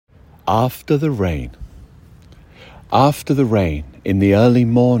After the rain. After the rain, in the early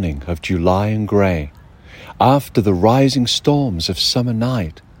morning of July and grey, after the rising storms of summer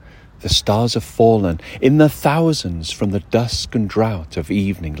night, the stars have fallen in their thousands from the dusk and drought of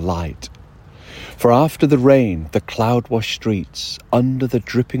evening light. For after the rain, the cloud-washed streets, under the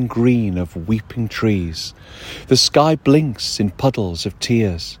dripping green of weeping trees, the sky blinks in puddles of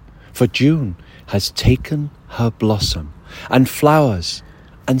tears, for June has taken her blossom and flowers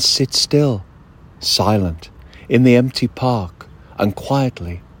and sits still, silent, in the empty park, and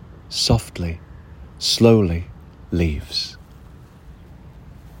quietly, softly, slowly leaves.